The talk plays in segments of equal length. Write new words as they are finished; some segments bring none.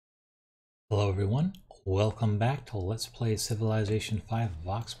Hello everyone, welcome back to Let's Play Civilization 5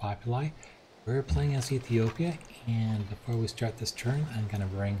 Vox Populi. We're playing as Ethiopia, and before we start this turn, I'm going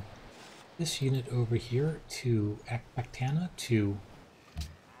to bring this unit over here to Ekbatana to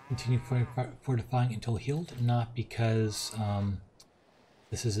continue fortifying until healed, not because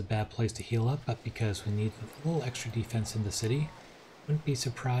this is a bad place to heal up, but because we need a little extra defense in the city. Wouldn't be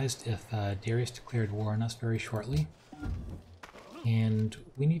surprised if Darius declared war on us very shortly. And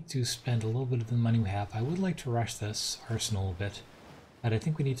we need to spend a little bit of the money we have. I would like to rush this arsenal a bit, but I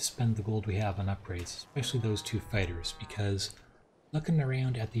think we need to spend the gold we have on upgrades, especially those two fighters, because looking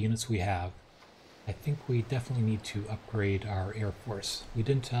around at the units we have, I think we definitely need to upgrade our air force. We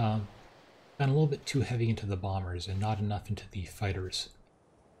didn't gone a little bit too heavy into the bombers and not enough into the fighters.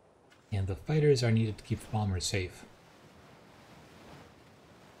 And the fighters are needed to keep the bombers safe.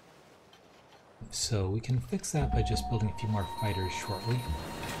 So we can fix that by just building a few more fighters shortly.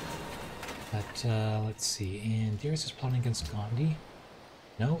 But let's see, and Darius is plotting against Gandhi.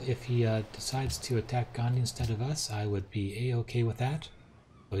 No, if he decides to attack Gandhi instead of us, I would be a-okay with that.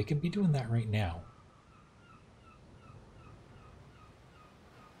 But he could be doing that right now.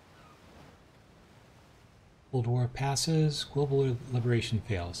 Cold War passes, global liberation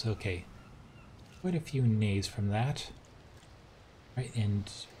fails. Okay, quite a few nays from that. Right,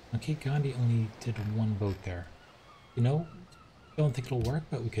 and okay, Gandhi only did one vote there. You know, don't think it'll work,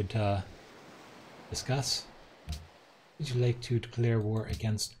 but we could discuss. Would you like to declare war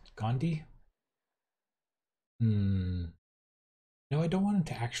against Gandhi? No, I don't want him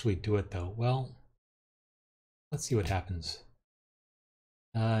to actually do it though. Well, let's see what happens.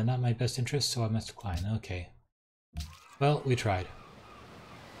 Not my best interest, so I must decline. Okay. Well, we tried.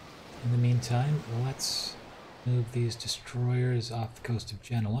 In the meantime, let's move these destroyers off the coast of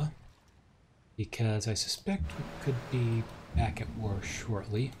Genoa, because I suspect we could be back at war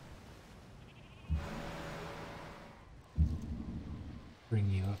shortly.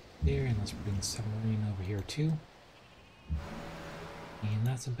 Bring you up there, and let's bring the submarine over here too. And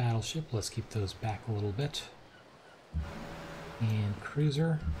that's a battleship. Let's keep those back a little bit. And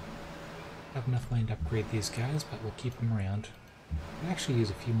cruiser. Have enough money to upgrade these guys, but we'll keep them around. We'll actually use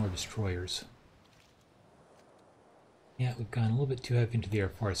a few more destroyers. Yeah, we've gone a little bit too heavy into the Air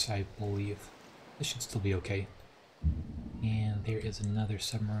Force, I believe. This should still be okay. And there is another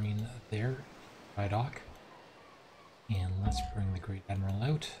submarine there, dry dock. And let's bring the Great Admiral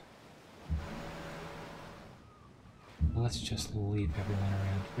out. Let's just leave everyone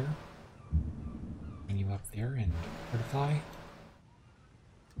around here. Bring you up there and fortify.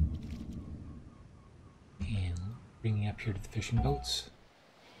 And bring you up here to the fishing boats.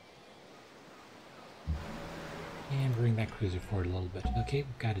 And bring that cruiser forward a little bit. Okay,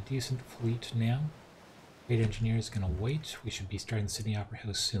 we've got a decent fleet now. Great engineer is going to wait. We should be starting the Sydney Opera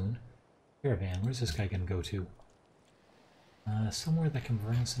House soon. Caravan, where's this guy going to go to? Somewhere that can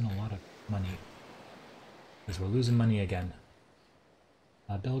bring us in a lot of money. Because we're losing money again.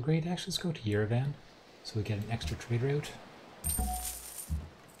 Belgrade, actually let's go to Yerevan, so we get an extra trade route.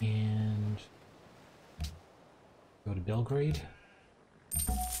 And go to Belgrade.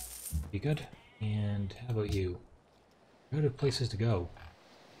 Be good. And how about you? You're out of places to go.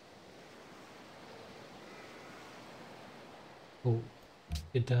 Oh,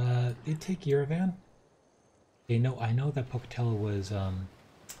 did they take Yerevan? Okay, no, I know that Pocatello was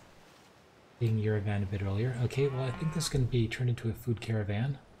taking Yerevan a bit earlier. Okay, well I think this is going to be turned into a food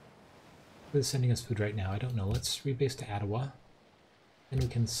caravan. Who's sending us food right now? I don't know. Let's rebase to Ottawa. Then we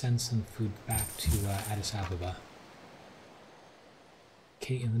can send some food back to Addis Ababa.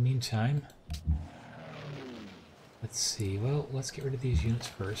 Okay, in the meantime, let's see. Well, let's get rid of these units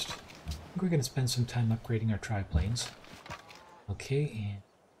first. I think we're going to spend some time upgrading our triplanes. Okay,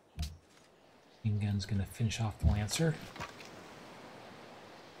 and Machine Gun's going to finish off the Lancer.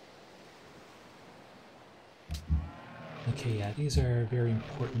 Okay, yeah, these are very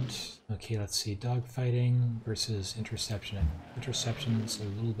important. Okay, let's see. Dogfighting versus interception. Interception is a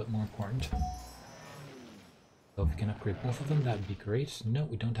little bit more important. So if we can upgrade both of them, that would be great. No,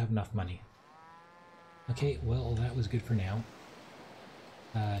 we don't have enough money. Okay, well, that was good for now.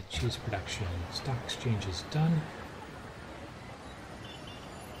 Choose production. Stock exchange is done.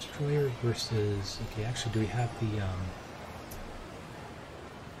 Destroyer versus... Okay, actually, do we have the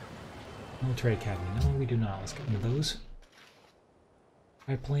Military Academy? No, we do not. Let's get into those.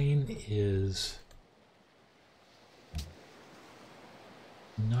 Triplane is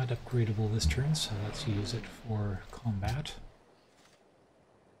not upgradable this turn, so let's use it for combat.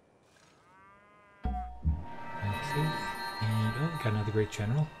 Okay, and oh, got another great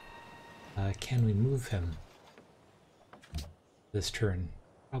general. Can we move him this turn?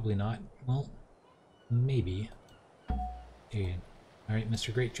 Probably not. Well, maybe. Okay. Alright,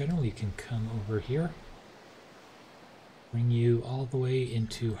 Mr. Great General, you can come over here. Bring you all the way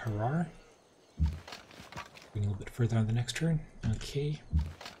into Harar. Bring a little bit further on the next turn. Okay.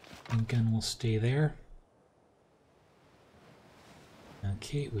 Gun will stay there.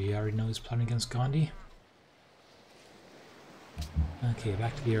 Okay, we already know he's plotting against Gandhi. Okay,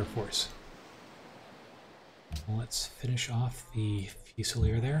 back to the Air Force. Let's finish off the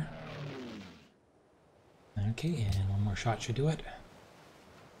Fusilier there. Okay, and one more shot should do it.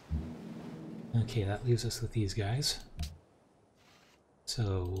 Okay, that leaves us with these guys.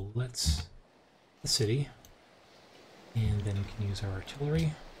 So let's the city, and then we can use our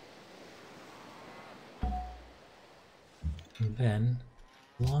artillery. And then,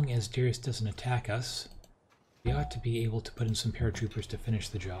 as long as Darius doesn't attack us, we ought to be able to put in some paratroopers to finish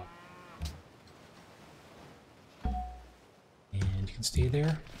the job. And you can stay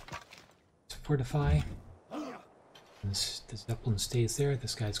there. Let's fortify. This Zeppelin stays there.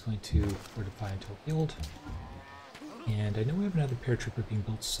 This guy's going to fortify until killed. And I know we have another paratrooper being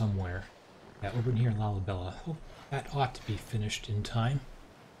built somewhere. Yeah, over here in Lalabella. Oh, that ought to be finished in time.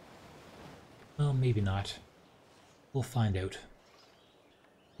 Well, maybe not. We'll find out.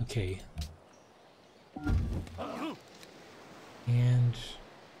 Okay. And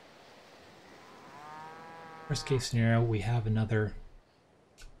worst case scenario, we have another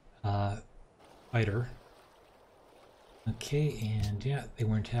fighter. Okay, and yeah, they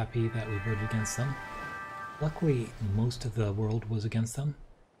weren't happy that we voted against them. Luckily, most of the world was against them.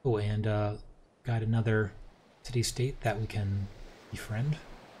 Oh, and got another city-state that we can befriend.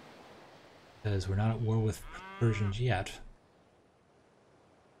 Because we're not at war with Persians yet.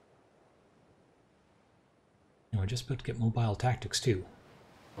 And we're just about to get mobile tactics too.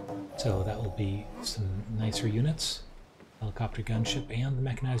 So that will be some nicer units. Helicopter gunship and the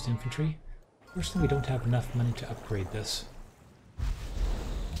mechanized infantry. Fortunately, we don't have enough money to upgrade this.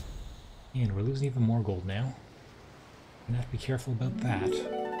 And we're losing even more gold now. We're gonna have to be careful about that.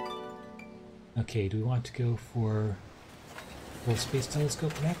 Okay, do we want to go for full space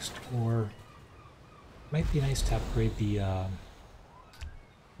telescope next, or might be nice to upgrade the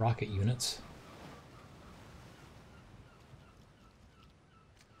rocket units.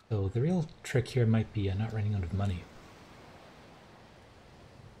 So the real trick here might be not running out of money.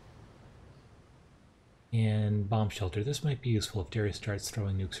 And bomb shelter. This might be useful if Darius starts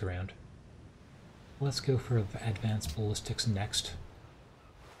throwing nukes around. Let's go for advanced ballistics next.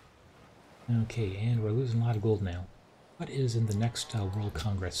 Okay, and we're losing a lot of gold now. What is in the next World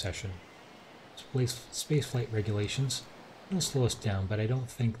Congress session? Spaceflight regulations. It'll slow us down, but I don't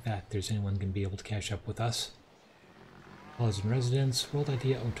think that there's anyone going to be able to catch up with us. Laws and residence, world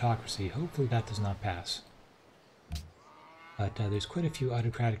idea, autocracy. Hopefully that does not pass. But there's quite a few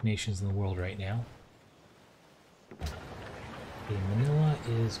autocratic nations in the world right now. Okay, Manila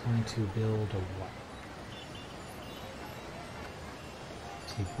is going to build a what?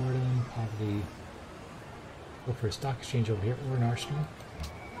 See, boredom, poverty. Go for a stock exchange over here, or an arsenal.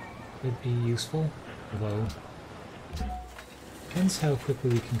 Could be useful, although depends how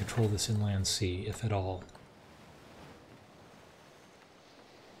quickly we can control this inland sea, if at all.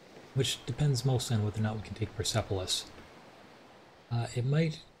 Which depends mostly on whether or not we can take Persepolis. It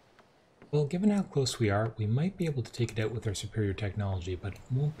might, well, given how close we are, we might be able to take it out with our superior technology, but it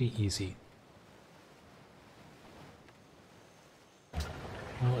won't be easy.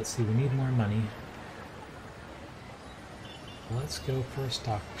 Well, let's see, we need more money. Let's go for a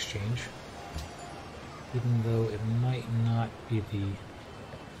stock exchange, even though it might not be the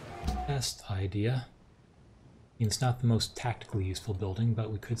best idea. I mean, it's not the most tactically useful building,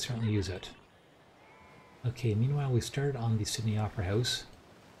 but we could certainly use it. Okay, meanwhile we started on the Sydney Opera House.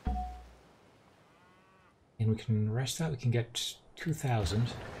 And we can rush that, we can get 2,000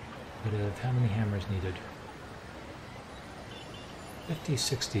 out of how many hammers needed? 50,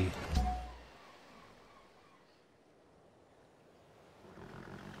 60.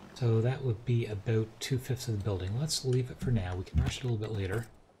 So that would be about 2/5 of the building. Let's leave it for now, we can rush it a little bit later.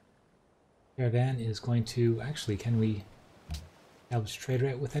 Caravan is going to, actually, can we establish a trade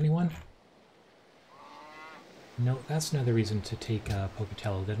route with anyone? No, that's another reason to take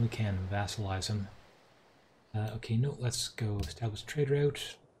Pocatello, then we can vassalize him. Okay, no, let's go establish a trade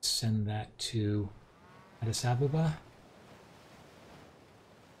route, send that to Addis Ababa.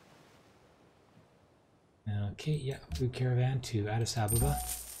 Okay, yeah, food caravan to Addis Ababa.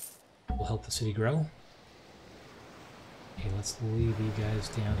 Will help the city grow. Okay, let's leave you guys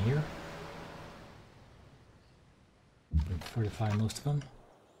down here. And fortify most of them.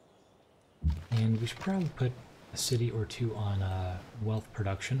 And we should probably put a city or two on wealth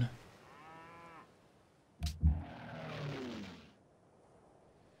production.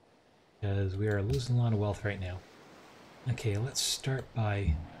 Because we are losing a lot of wealth right now. Okay, let's start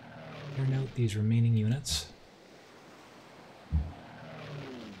by clearing out these remaining units.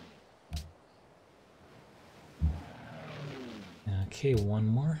 Okay, one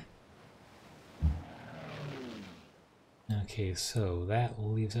more. Okay, so that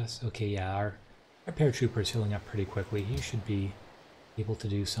leaves us... Okay, yeah, our paratrooper is healing up pretty quickly. He should be able to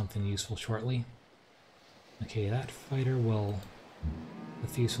do something useful shortly. Okay, that fighter will... The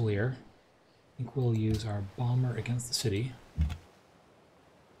Fusilier. I think we'll use our bomber against the city.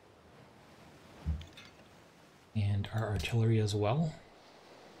 And our artillery as well.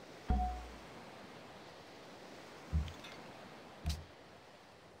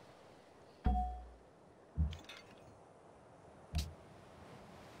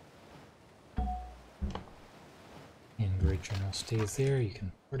 And Great General stays there. You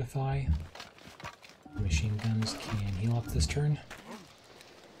can fortify. The machine guns can heal up this turn.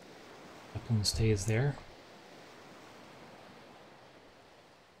 Zeppelin stays there.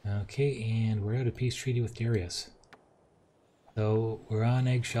 Okay, and we're out of peace treaty with Darius. So we're on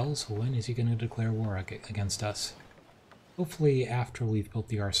eggshells. When is he going to declare war against us? Hopefully after we've built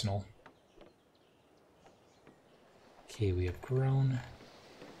the arsenal. Okay, we have grown.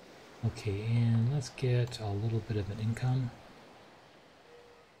 Okay, and let's get a little bit of an income.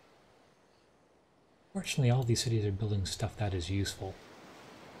 Fortunately, all these cities are building stuff that is useful.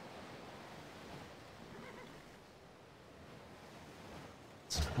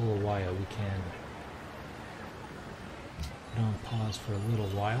 Let's pull a while. We can put on pause for a little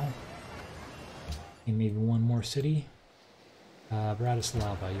while. And maybe one more city.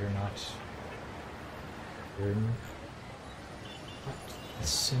 Bratislava, you're not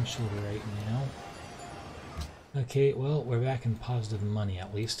essential right now. Okay, well, we're back in positive money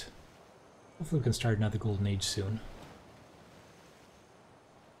at least. Hopefully we can start another golden age soon.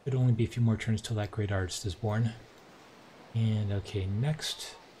 It'll only be a few more turns till that great artist is born. And okay,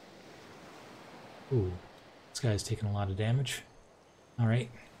 next. Ooh, this guy's taking a lot of damage. Alright.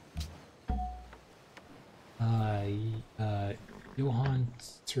 Johann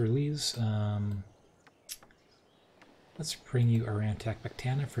Zerlis, let's bring you Arantak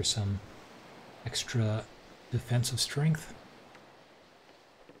Bactana for some extra defensive strength.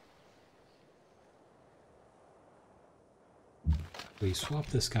 We swap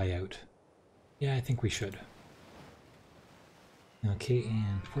this guy out. Yeah, I think we should. Okay,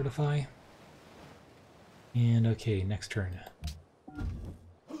 and fortify. And okay, next turn.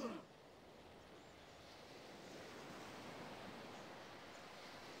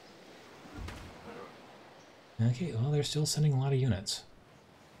 Okay, well, they're still sending a lot of units.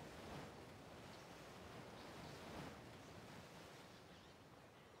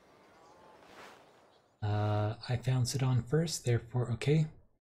 I found Sidon first, therefore, okay.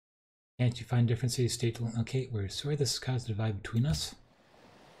 Can't you find differences state to... Okay, we're sorry this has caused a divide between us.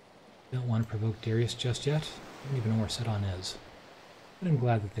 Don't want to provoke Darius just yet. I don't even know where Sidon is. But I'm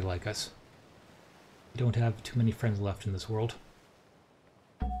glad that they like us. We don't have too many friends left in this world.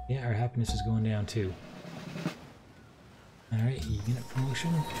 Yeah, our happiness is going down too. Alright, unit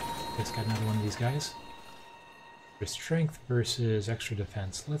promotion. Just got another one of these guys. For strength versus extra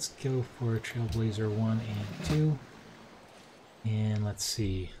defense. Let's go for Trailblazer 1 and 2. And let's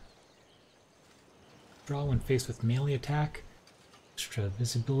see. Draw when faced with melee attack. Extra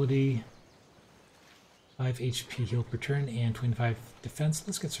visibility. 5 HP heal per turn and 25 defense.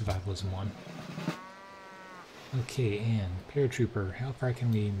 Let's get Survivalism 1. Okay, and Paratrooper. How far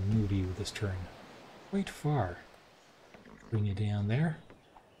can we move you this turn? Quite far. Bring you down there.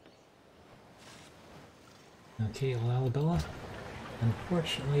 Okay, Lalabella.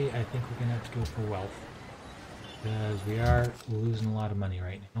 Unfortunately, I think we're going to have to go for wealth. Because we are losing a lot of money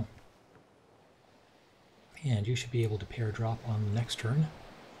right now. And you should be able to pair drop on the next turn.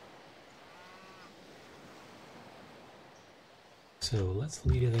 So let's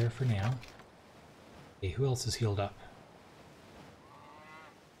leave you there for now. Okay, who else is healed up?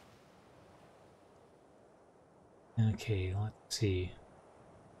 Okay, let's see.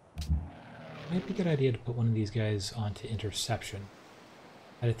 Might be a good idea to put one of these guys onto interception.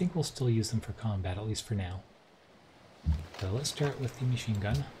 But I think we'll still use them for combat, at least for now. So let's start with the machine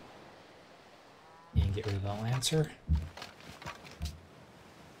gun. And get rid of that Lancer.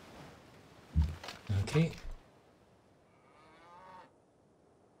 Okay.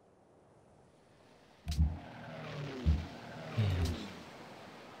 And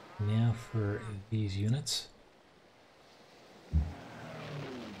now for these units.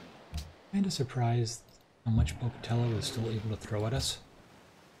 Kind of surprised how much Pocatello is still able to throw at us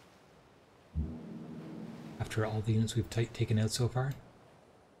after all the units we've taken out so far.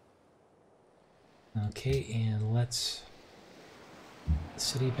 Okay, and let's the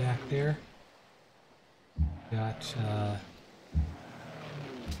city back there. Got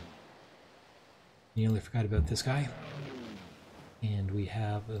nearly forgot about this guy. And we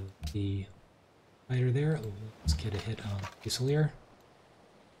have the fighter there. Let's get a hit on Fusilier.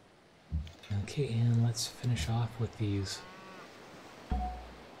 Okay, and let's finish off with these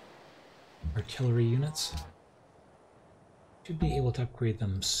artillery units. Should be able to upgrade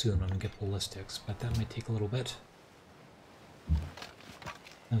them soon when we get ballistics, but that might take a little bit.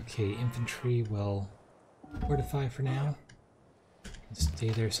 Okay, infantry will fortify for now. Stay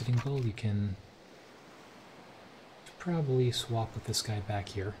there, Sitting Bull. You can probably swap with this guy back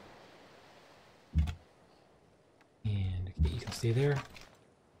here. And okay, you can stay there.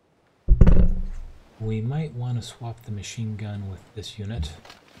 We might want to swap the machine gun with this unit.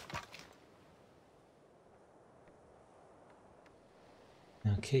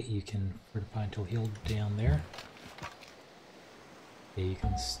 Okay, you can fortify until healed down there. Okay, you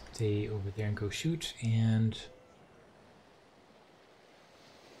can stay over there and go shoot, and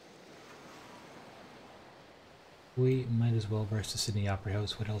we might as well rush to Sydney Opera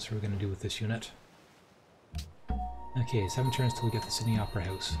House. What else are we going to do with this unit? Okay, 7 turns till we get the Sydney Opera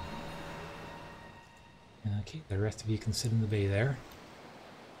House. Okay, the rest of you can sit in the bay there.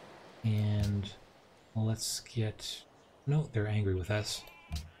 And well, let's get... No, they're angry with us,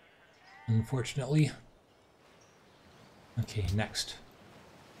 unfortunately. Okay, next.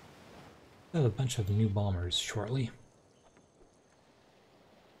 We'll have a bunch of new bombers shortly.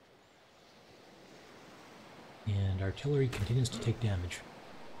 And artillery continues to take damage.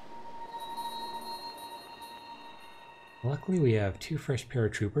 Luckily we have 2 fresh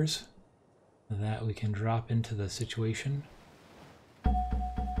paratroopers that we can drop into the situation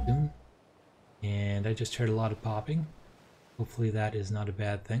soon. And I just heard a lot of popping. Hopefully that is not a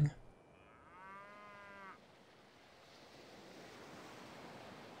bad thing.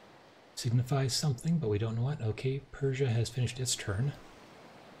 Signifies something, but we don't know what. Okay, Persia has finished its turn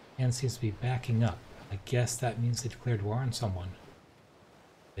and seems to be backing up. I guess that means they declared war on someone.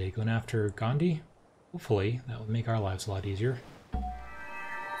 Are they going after Gandhi? Hopefully, that would make our lives a lot easier.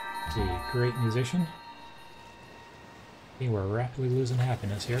 A great musician. Okay, we're rapidly losing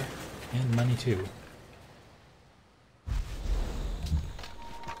happiness here, and money too.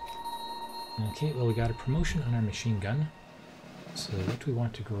 Okay, well we got a promotion on our machine gun. So what do we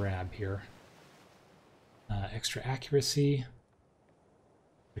want to grab here? Extra accuracy.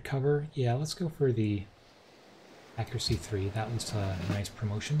 Recover. Yeah, let's go for the accuracy 3. That leads to nice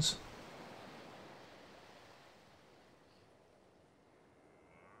promotions.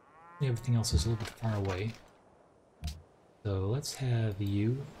 Everything else is a little bit far away. So let's have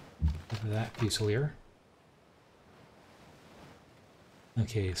you over that Fusilier.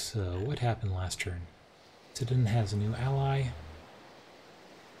 Okay, so what happened last turn? Sidon has a new ally.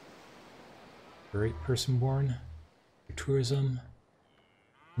 Great person born. Tourism.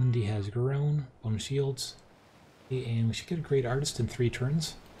 Lindy has grown. Bonus shields. Okay, and we should get a great artist in 3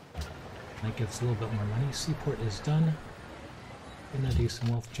 turns. Might give us a little bit more money. Seaport is done. Gonna do some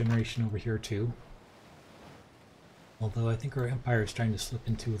wealth generation over here too. Although I think our empire is starting to slip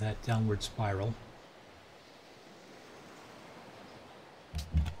into that downward spiral.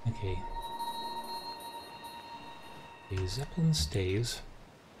 Okay. Okay, Zeppelin stays.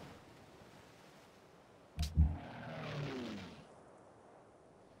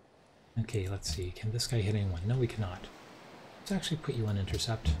 Okay, let's see. Can this guy hit anyone? No, we cannot. Let's actually put you on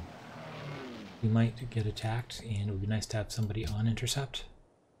intercept. You might get attacked, and it would be nice to have somebody on intercept.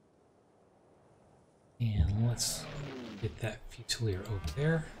 And let's get that Fusilier over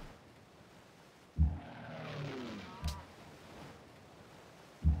there.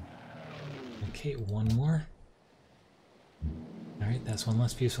 Okay, one more. Alright, that's one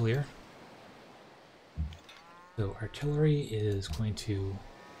less Fusilier. So artillery is going to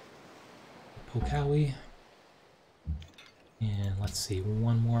Pokawi. And let's see,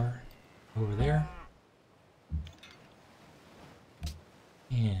 one more over there.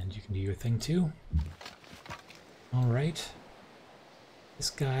 And you can do your thing too. Alright. This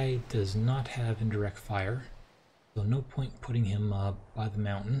guy does not have indirect fire, so no point putting him by the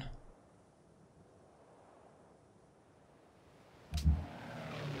mountain.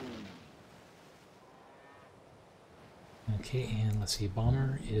 Okay, and let's see,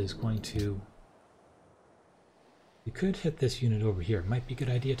 bomber is going to... We could hit this unit over here. It might be a good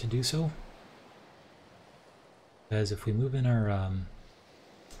idea to do so. Because if we move in our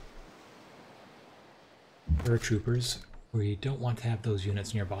paratroopers. We don't want to have those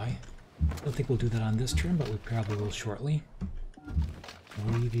units nearby. I don't think we'll do that on this turn, but we probably will shortly.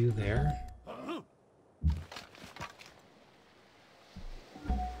 I'll leave you there.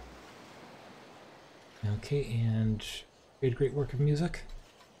 Okay, and great work of music.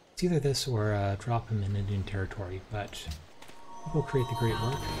 It's either this or drop him in Indian territory, but we'll create the great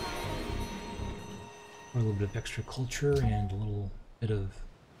work. For a little bit of extra culture and a little bit of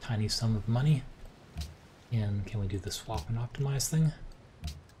tiny sum of money. And can we do the swap and optimize thing?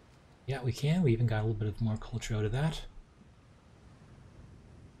 Yeah, we can. We even got a little bit of more culture out of that.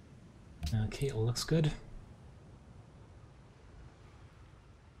 Okay, it looks good.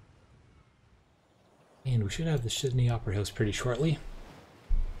 And we should have the Sydney Opera House pretty shortly.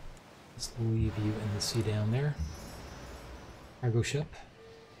 Let's leave you in the sea down there. Cargo ship.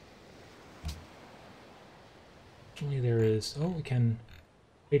 Fortunately there is... Oh, we can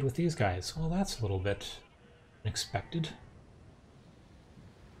trade with these guys. Well, that's a little bit unexpected.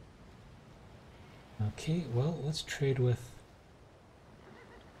 Okay, well, let's trade with...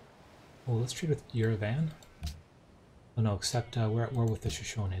 Well, let's trade with Yerevan. Oh no, except we're at war with the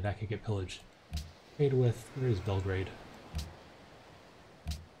Shoshone. That could get pillaged. Trade with... Where is Belgrade?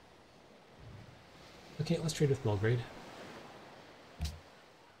 Okay, let's trade with Belgrade.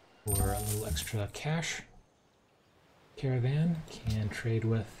 For a little extra cash. Caravan can trade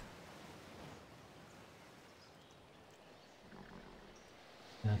with...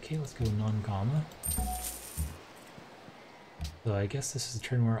 Okay, let's go non-Gama. So I guess this is the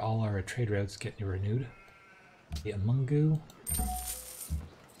turn where all our trade routes get renewed. The Amungu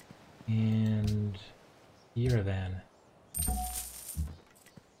and Yerevan.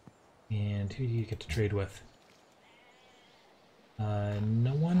 And who do you get to trade with?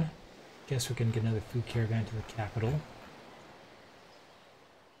 No one. Guess we're gonna get another food caravan to the capital.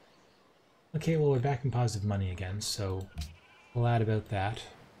 Okay, well we're back in positive money again, so glad about that.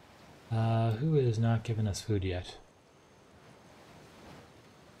 Who is not giving us food yet?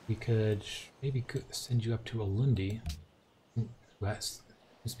 We could maybe send you up to Alundi. West.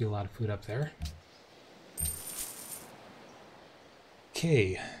 Must be a lot of food up there.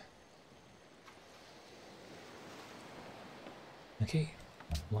 Okay. Okay,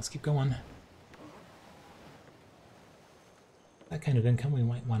 let's keep going. That kind of income, we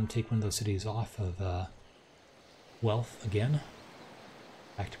might want to take one of those cities off of wealth again.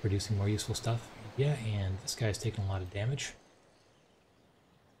 Back to producing more useful stuff. Yeah, and this guy's taking a lot of damage.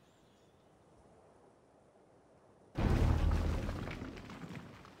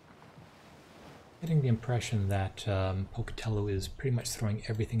 Getting the impression that Pocatello is pretty much throwing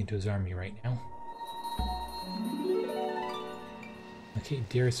everything into his army right now. Okay,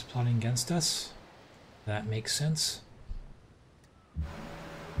 Darius is plotting against us. That makes sense.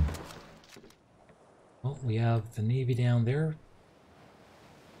 Well, we have the Navy down there,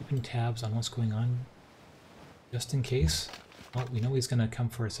 keeping tabs on what's going on, just in case. Well, we know he's going to come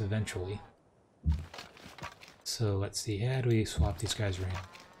for us eventually. So let's see, how do we swap these guys around?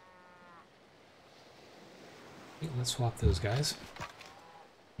 Okay, let's swap those guys.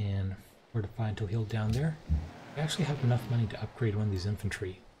 And fortify until healed down there. I actually have enough money to upgrade one of these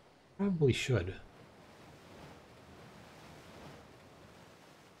infantry. Probably should.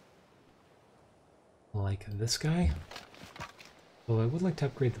 Like this guy. Well, I would like to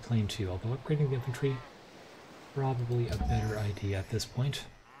upgrade the plane too, although upgrading the infantry probably a better idea at this point.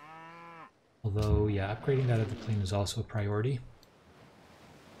 Although, yeah, upgrading that other plane is also a priority.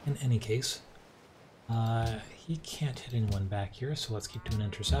 In any case, he can't hit anyone back here, so let's keep doing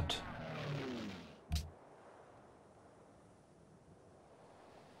intercept.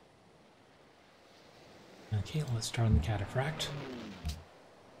 Okay, let's start on the cataphract.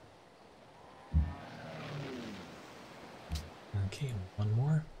 Okay, one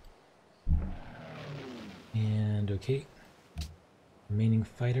more. And okay, remaining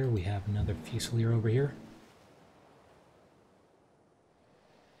fighter, we have another Fusilier over here.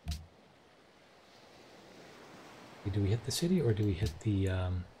 Do we hit the city or do we hit the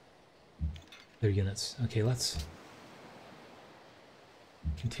their units? Okay, let's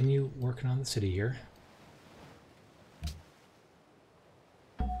continue working on the city here.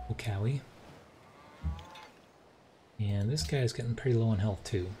 Okawi. And this guy is getting pretty low on health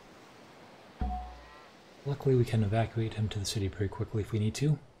too. Luckily we can evacuate him to the city pretty quickly if we need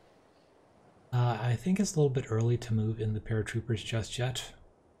to. I think it's a little bit early to move in the paratroopers just yet.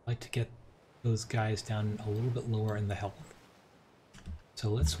 I'd like to get those guys down a little bit lower in the health. So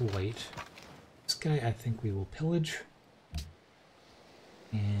let's wait. This guy I think we will pillage.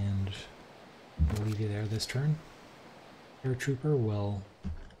 And we'll leave you there this turn. Paratrooper will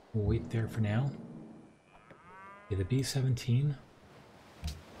wait there for now. Okay, the B-17.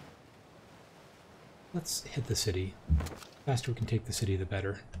 Let's hit the city. The faster we can take the city, the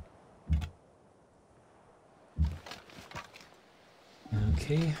better.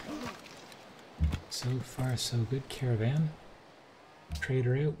 Okay. So far, so good. Caravan.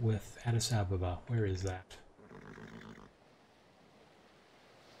 Trader out with Addis Ababa. Where is that?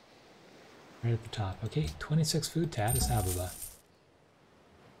 Right at the top. Okay, 26 food to Addis Ababa.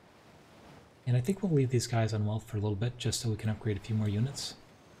 And I think we'll leave these guys on wealth for a little bit, just so we can upgrade a few more units.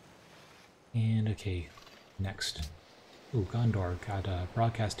 And okay, next. Ooh, Gondor got a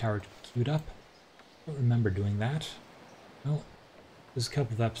broadcast tower queued up. Don't remember doing that. Well, it was a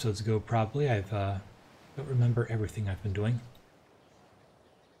couple of episodes ago probably. Don't remember everything I've been doing.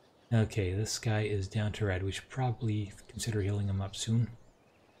 Okay, this guy is down to red. We should probably consider healing him up soon.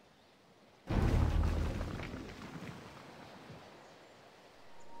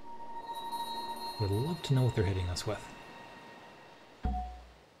 Would love to know what they're hitting us with.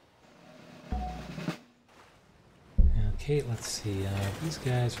 Okay, let's see. These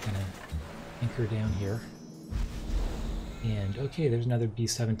guys are gonna anchor down here. And okay, there's another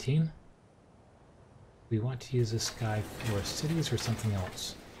B-17. We want to use this guy for cities or something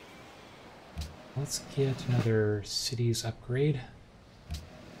else. Let's get another cities upgrade.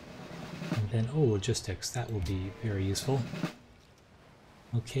 And then, oh, logistics. That will be very useful.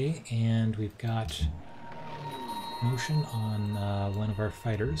 Okay, and we've got motion on one of our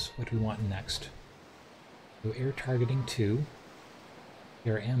fighters. What do we want next? So air targeting 2.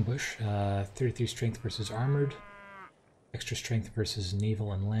 Air ambush, 33 strength versus armored. Extra strength versus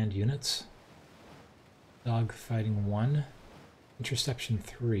naval and land units. Dog fighting 1. Interception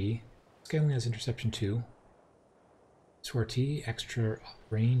 3. Scaling has interception 2. Sortie, extra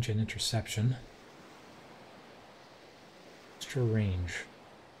range and interception. Extra range.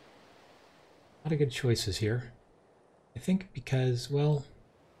 A lot of good choices here. I think because, well,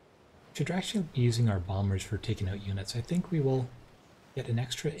 we should actually be using our bombers for taking out units. I think we will get an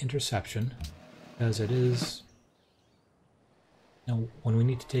extra interception, because it is, you know, when we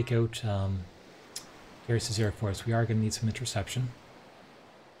need to take out Garrison's Air Force, we are going to need some interception.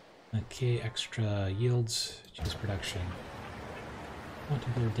 Okay, extra yields, choose production. I want to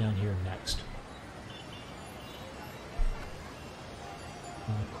build down here next.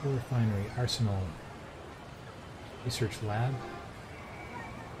 Coal refinery, arsenal, research lab,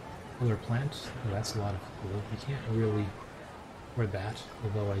 solar plant. Oh, that's a lot of coal. We can't really afford that,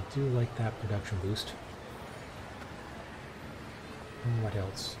 although I do like that production boost. And what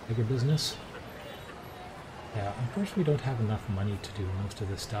else? Bigger business? Yeah, unfortunately we don't have enough money to do most of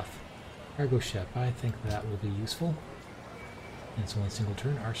this stuff. Cargo ship, I think that will be useful. And it's only a single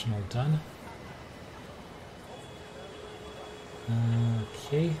turn. Arsenal done.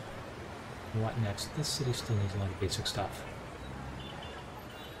 Okay. What next? This city still needs a lot of basic stuff.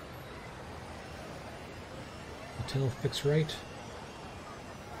 Hotel fix-right.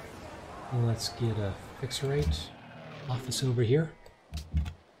 Let's get a fix-right office over here.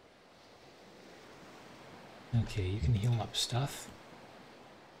 Okay, you can heal up stuff.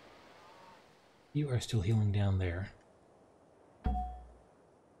 You are still healing down there.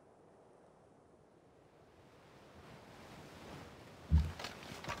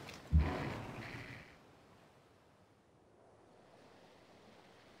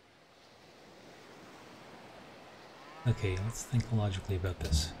 Okay, let's think logically about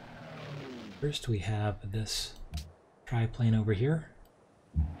this. First we have this triplane over here.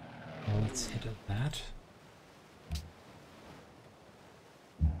 Well, let's hit that.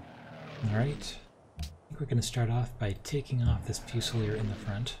 Alright. I think we're going to start off by taking off this Fusilier in the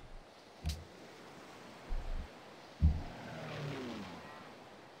front.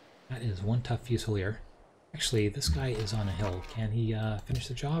 That is one tough Fusilier. Actually, this guy is on a hill. Can he finish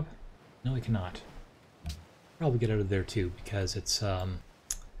the job? No, he cannot. Probably get out of there too, because it's down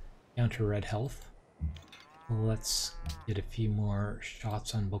to red health. Let's get a few more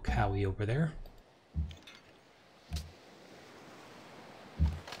shots on Bokawi over there.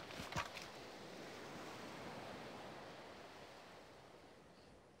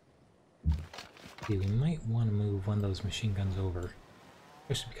 Okay, we might want to move one of those machine guns over,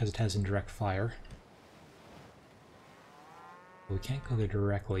 especially because it has indirect fire. But we can't go there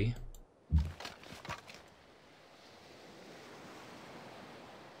directly.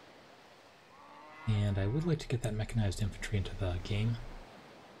 And I would like to get that mechanized infantry into the game.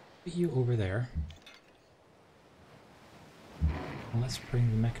 Put you over there. Let's bring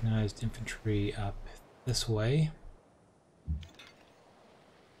the mechanized infantry up this way.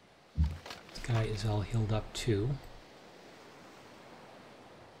 This guy is all healed up too.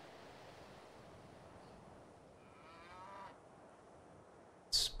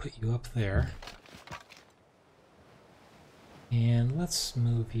 put you up there. And let's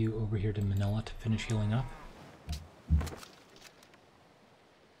move you over here to Manila to finish healing up.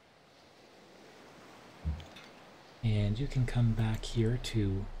 And you can come back here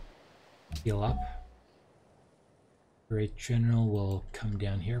to heal up. Great General will come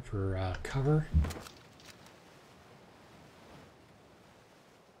down here for cover.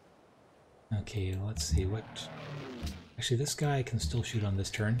 Okay, let's see what... Actually, this guy can still shoot on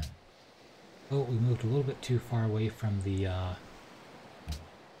this turn. Oh, we moved a little bit too far away from the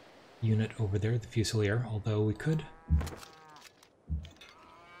unit over there, the Fusilier, although we could.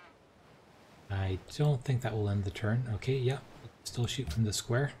 I don't think that will end the turn. Okay, yeah, still shoot from the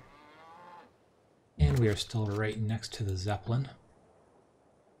square. And we are still right next to the Zeppelin.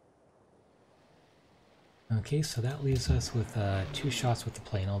 Okay, so that leaves us with 2 shots with the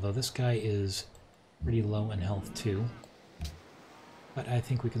plane, although this guy is pretty low in health too. But I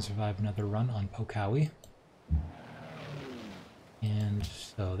think we can survive another run on Pokawi. And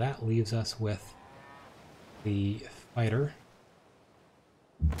so that leaves us with the fighter.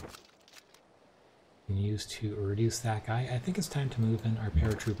 We can use to reduce that guy. I think it's time to move in our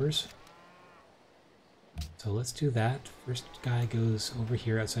paratroopers. So let's do that. First guy goes over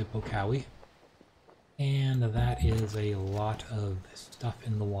here outside Pokawi. And that is a lot of stuff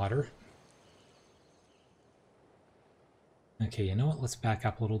in the water. Okay, you know what? Let's back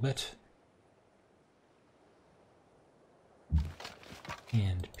up a little bit.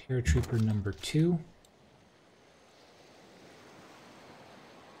 And paratrooper number 2.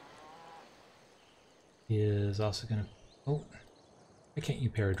 Is also going to... Oh, why can't you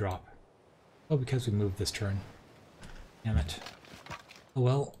paradrop? Oh, because we moved this turn. Damn it. Oh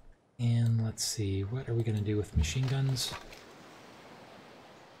well, and let's see, what are we going to do with machine guns?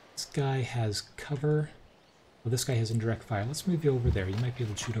 This guy has cover. Well, this guy has indirect fire. Let's move you over there. You might be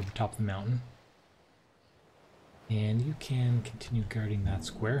able to shoot over top of the mountain. And you can continue guarding that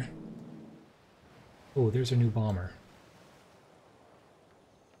square. Oh, there's our new bomber.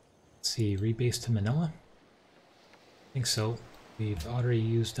 Let's see, rebase to Manila? I think so. We've already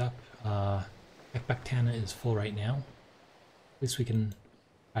used up. Ekbaktana is full right now. At least we can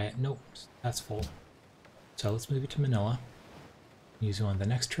try it. Nope, that's full. So let's move it to Manila. Use it on the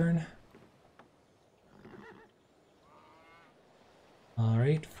next turn.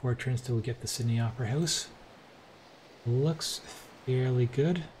 Alright, 4 turns till we get the Sydney Opera House. Looks fairly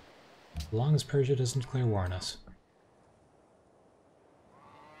good, as long as Persia doesn't declare war on us.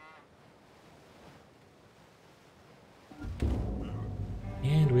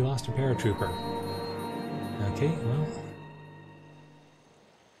 And we lost a paratrooper. Okay, well,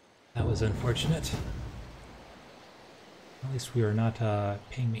 that was unfortunate. At least we are not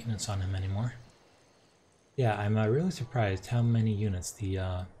paying maintenance on him anymore. Yeah, I'm really surprised how many units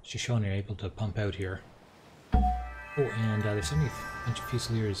the Shoshone are able to pump out here. Oh, and there's a bunch of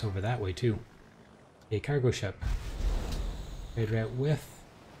Fusiliers over that way too. A cargo ship. Trade route with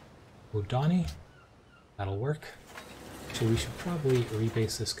Odani. That'll work. So we should probably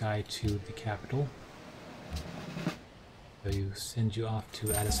rebase this guy to the capital. So you send you off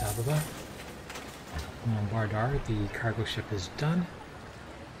to Addis Ababa. And on Bardar, the cargo ship is done.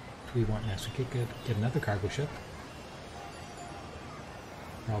 What do we want next? We could get another cargo ship.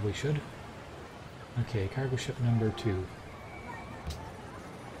 Probably should. Okay, cargo ship number 2.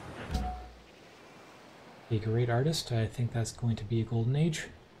 A great artist. I think that's going to be a golden age.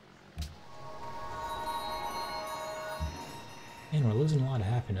 And we're losing a lot of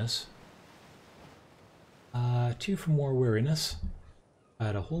happiness. 2 from more weariness,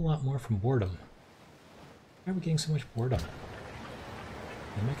 but a whole lot more from boredom. Why are we getting so much boredom?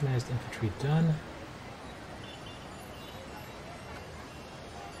 The mechanized infantry done.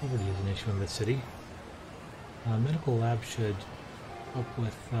 Poverty is an issue in this city. Medical lab should help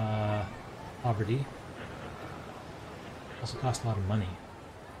with poverty. Also costs a lot of money.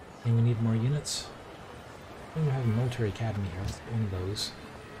 And we need more units. I think we have a military academy here. Let's get one of those.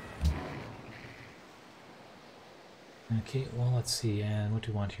 Okay, well, let's see. And what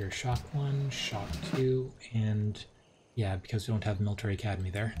do we want here? Shock 1, Shock 2, and yeah, because we don't have a military academy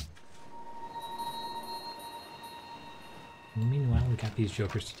there. And meanwhile, we got these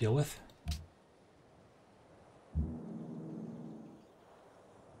jokers to deal with.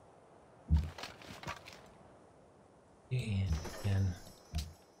 And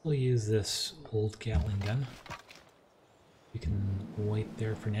we'll use this old Gatling gun. We can wait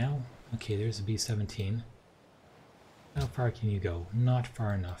there for now. Okay, there's a B-17. How far can you go? Not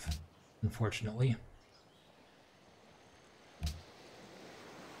far enough, unfortunately.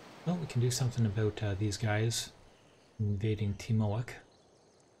 Well, we can do something about these guys invading Timoak.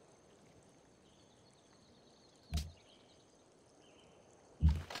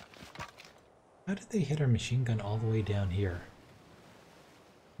 How did they hit our machine gun all the way down here?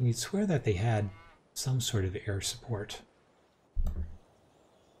 You'd swear that they had some sort of air support.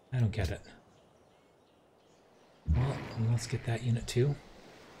 I don't get it. Well, let's get that unit too.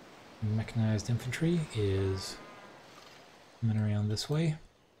 Mechanized infantry is coming around this way.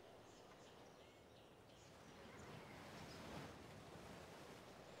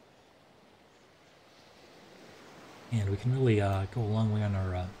 And we can really go a long way on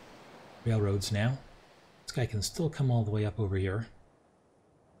our railroads now. This guy can still come all the way up over here.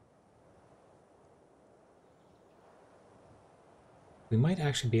 We might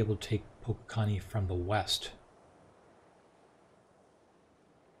actually be able to take Pokakani from the west.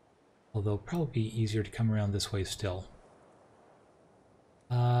 Although probably be easier to come around this way still.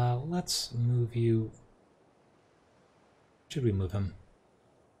 Let's move you... Should we move him?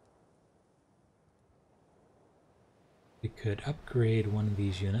 We could upgrade one of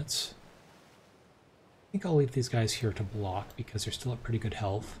these units. I think I'll leave these guys here to block because they're still at pretty good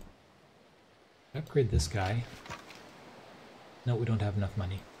health. Upgrade this guy. No, we don't have enough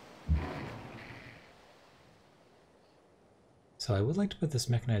money. So I would like to put this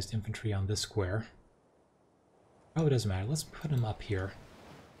mechanized infantry on this square. Probably doesn't matter. Let's put him up here.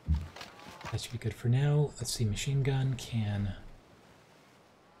 That should be good for now. Let's see, machine gun can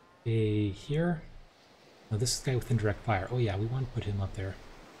stay here. No, this is the guy with indirect fire. Oh yeah, we want to put him up there.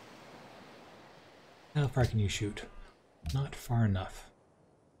 How far can you shoot? Not far enough.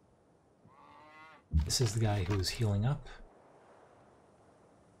 This is the guy who's healing up.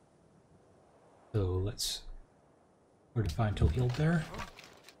 So let's fortify until healed there.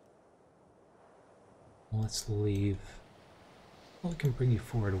 Let's leave... Well, we can bring you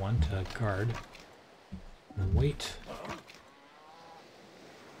forward one to guard. And wait.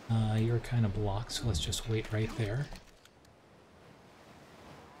 You're kind of blocked, so let's just wait right there.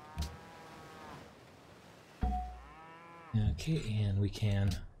 Okay, and we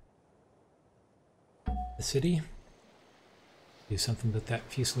can... The city. Do something with that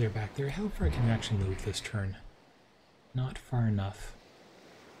Fusilier back there. How far can we actually move this turn? Not far enough.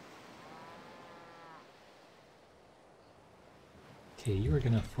 Okay, you are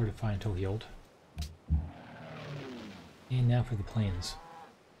going to fortify until healed. And now for the plains.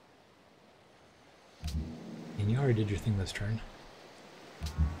 And you already did your thing this turn.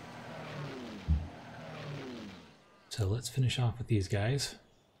 So let's finish off with these guys.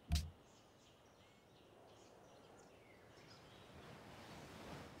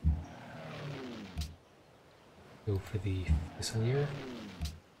 Go for the Fusilier.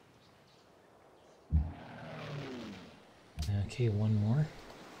 Okay, one more.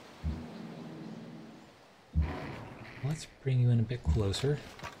 Let's bring you in a bit closer.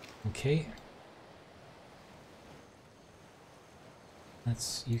 Okay.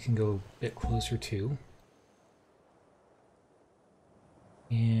 You can go a bit closer too.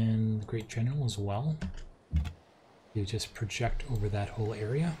 And the Great General as well. You just project over that whole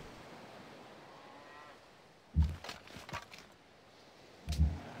area.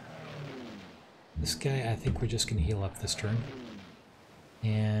 This guy, I think we're just going to heal up this turn.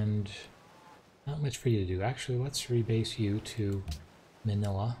 And not much for you to do. Actually, let's rebase you to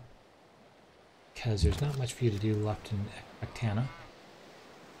Manila, because there's not much for you to do left in Ecbatana.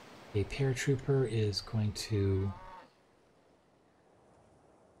 A paratrooper is going to...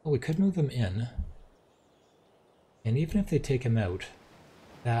 Well, we could move him in. And even if they take him out,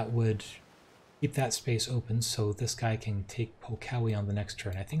 that would keep that space open so this guy can take Pokawi on the next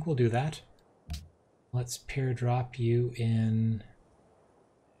turn. I think we'll do that. Let's pair drop you in...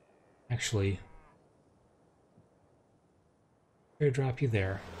 Actually, pair drop you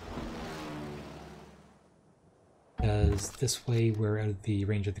there. Because this way we're out of the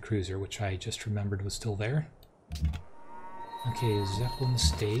range of the cruiser, which I just remembered was still there. Okay, Zeppelin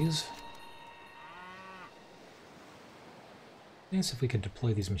stays. I guess if we could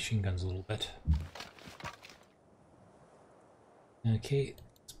deploy these machine guns a little bit. Okay,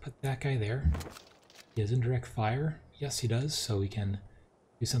 let's put that guy there. He has indirect fire. Yes, he does, so we can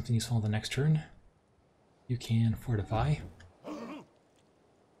do something useful on the next turn. You can fortify.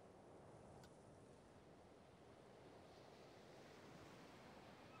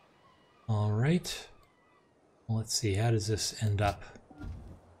 Alright. Well, let's see, how does this end up?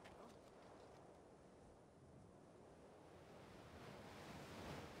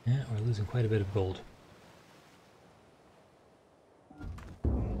 Yeah, we're losing quite a bit of gold.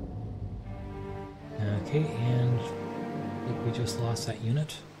 Okay, and I think we just lost that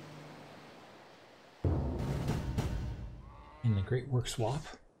unit. In the Great Work Swap.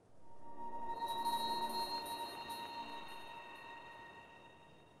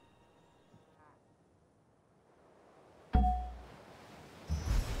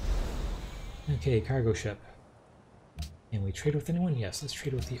 Okay, cargo ship. Can we trade with anyone? Yes, let's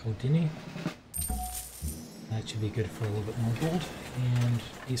trade with the Odini. That should be good for a little bit more gold. And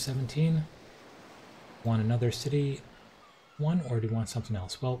E17. Want another city one, or do you want something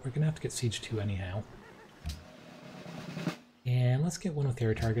else? Well, we're going to have to get Siege 2 anyhow. And let's get one with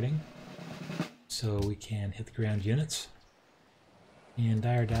air targeting, so we can hit the ground units. And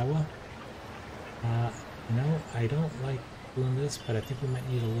Dire Dawa. No, I don't like doing this, but I think we might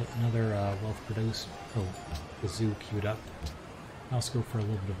need another wealth produce. Oh, the zoo queued up. I'll also go for a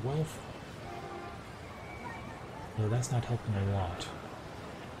little bit of wealth. No, that's not helping a lot.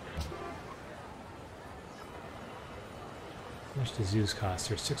 How much do zoos cost?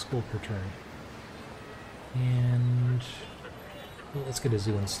 They're 6 gold per turn. And well, let's get a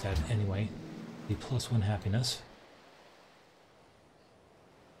zoo instead anyway. The +1 happiness.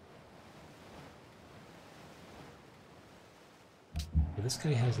 But this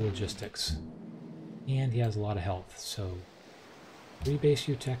guy has logistics. And he has a lot of health, so rebase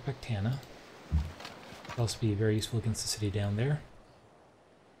you to Ekbaktana. It'll also be very useful against the city down there.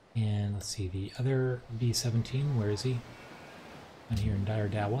 And let's see, the other B-17, where is he? Down here in Dire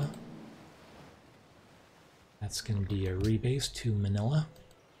Dawa. That's going to be a rebase to Manila.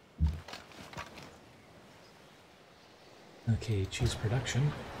 Okay, choose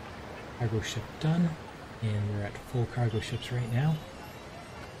production. Cargo ship done. And we're at full cargo ships right now.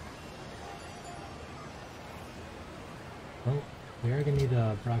 Well, we are going to need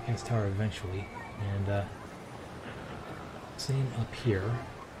a broadcast tower eventually. And same up here.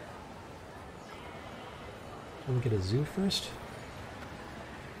 Shall we get a zoo first?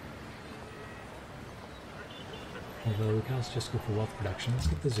 Although we can also just go for wealth production. Let's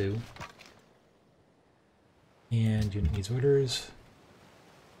get the zoo. And unit needs orders.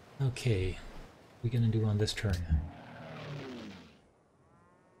 Okay, what are we gonna do on this turn?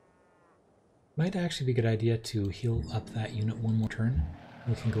 Might actually be a good idea to heal up that unit one more turn.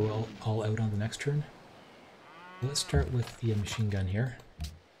 We can go all out on the next turn. Let's start with the machine gun here.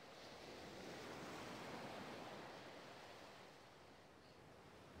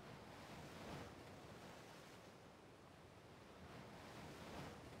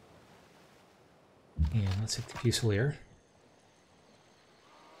 And let's hit the Fusilier.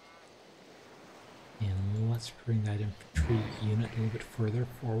 And let's bring that infantry unit a little bit further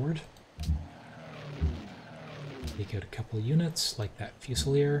forward. Take out a couple of units, like that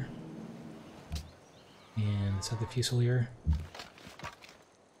Fusilier. And set the Fusilier.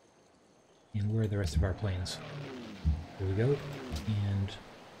 And where are the rest of our planes? There we go. And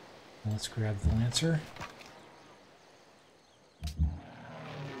let's grab the Lancer.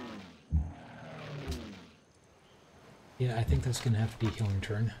 Yeah, I think that's going to have to be a healing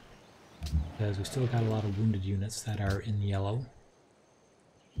turn, because we still got a lot of wounded units that are in yellow.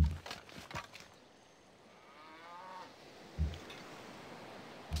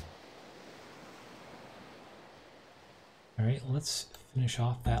 Alright, let's finish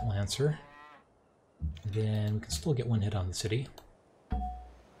off that Lancer. Then we can still get one hit on the city.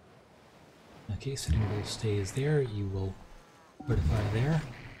 Okay, Sitting Bull stays there. You will fortify there.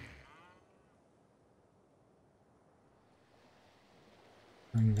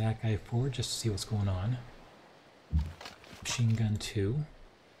 Bring that guy forward just to see what's going on. Machine gun 2.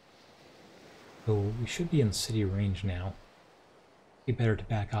 So we should be in city range now. Be better to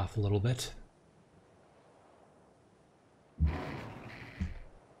back off a little bit.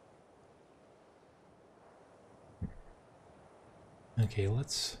 Okay,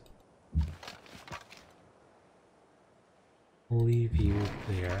 let's leave you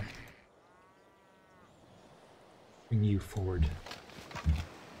there. Bring you forward.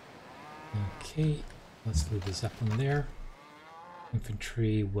 Okay, let's leave the Zeppelin there.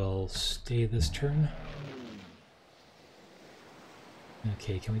 Infantry will stay this turn.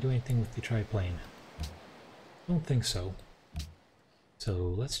 Okay, can we do anything with the triplane? Don't think so. So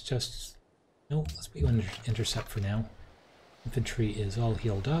let's just... no, let's put you under intercept for now. Infantry is all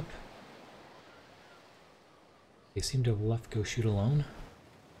healed up. They seem to have left Go Shoot alone.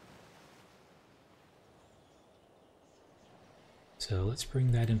 So let's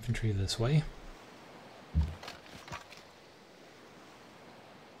bring that infantry this way. I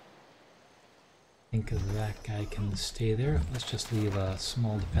think that guy can stay there. Let's just leave a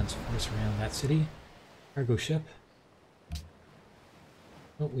small defense force around that city. Cargo ship.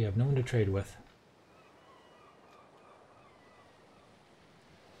 Oh, we have no one to trade with.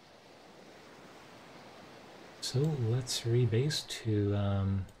 So let's rebase to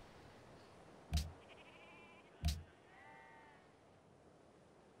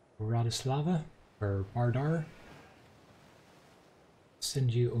Bratislava, or Bardar.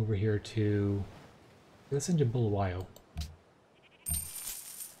 send you over here to... Let's send you Bulawayo.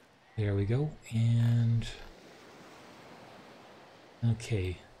 There we go, and...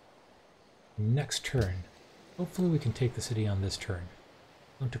 Okay. Next turn. Hopefully we can take the city on this turn.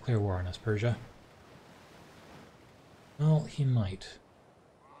 Don't declare war on us, Persia. Well, he might.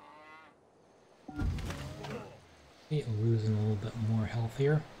 Okay, losing a little bit more health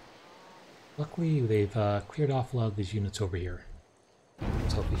here. Luckily, they've cleared off a lot of these units over here.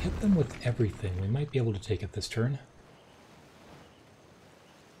 So if we hit them with everything, we might be able to take it this turn.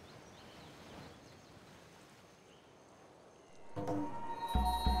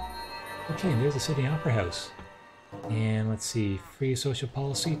 Okay, there's the City Opera House. And let's see, free social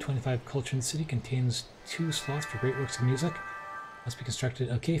policy, 25 culture in the city, contains 2 slots for great works of music. Must be constructed,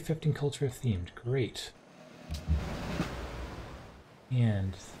 okay, 15 culture themed, great.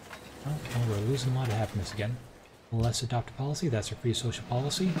 And, oh, well, we're losing a lot of happiness again. Let's adopt a policy, that's a free social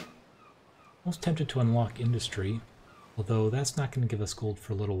policy. Most tempted to unlock industry, although that's not going to give us gold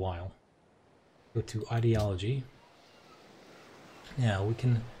for a little while. Go to ideology. Now, we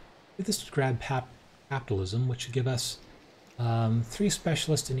can do this to grab capitalism, which should give us 3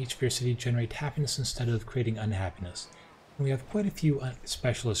 specialists in each sphere city generate happiness instead of creating unhappiness. And we have quite a few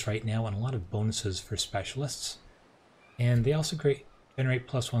specialists right now and a lot of bonuses for specialists. And they also generate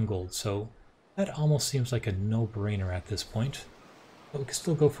 +1 gold, so that almost seems like a no-brainer at this point. But we can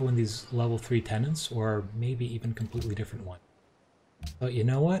still go for one of these level 3 tenants, or maybe even completely different one. But you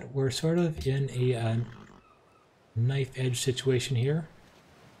know what? We're sort of in a knife-edge situation here.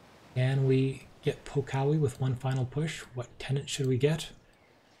 Can we get Pokawi with one final push? What tenant should we get?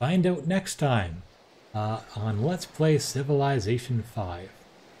 Find out next time on Let's Play Civilization 5.